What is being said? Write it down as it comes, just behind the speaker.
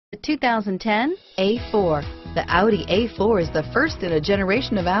The 2010 A4. The Audi A4 is the first in a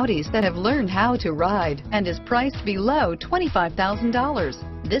generation of Audis that have learned how to ride and is priced below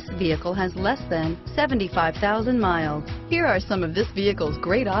 $25,000. This vehicle has less than 75,000 miles. Here are some of this vehicle's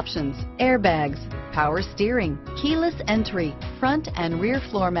great options: airbags, power steering, keyless entry, front and rear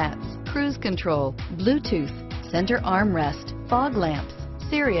floor mats, cruise control, Bluetooth, center armrest, fog lamps,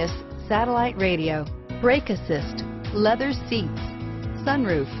 Sirius satellite radio, brake assist, leather seats,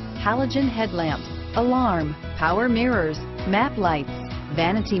 sunroof, halogen headlamps, alarm, power mirrors, map lights,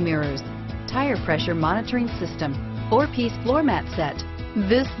 vanity mirrors, tire pressure monitoring system, 4-piece floor mat set.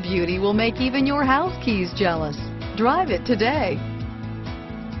 This beauty will make even your house keys jealous. Drive it today.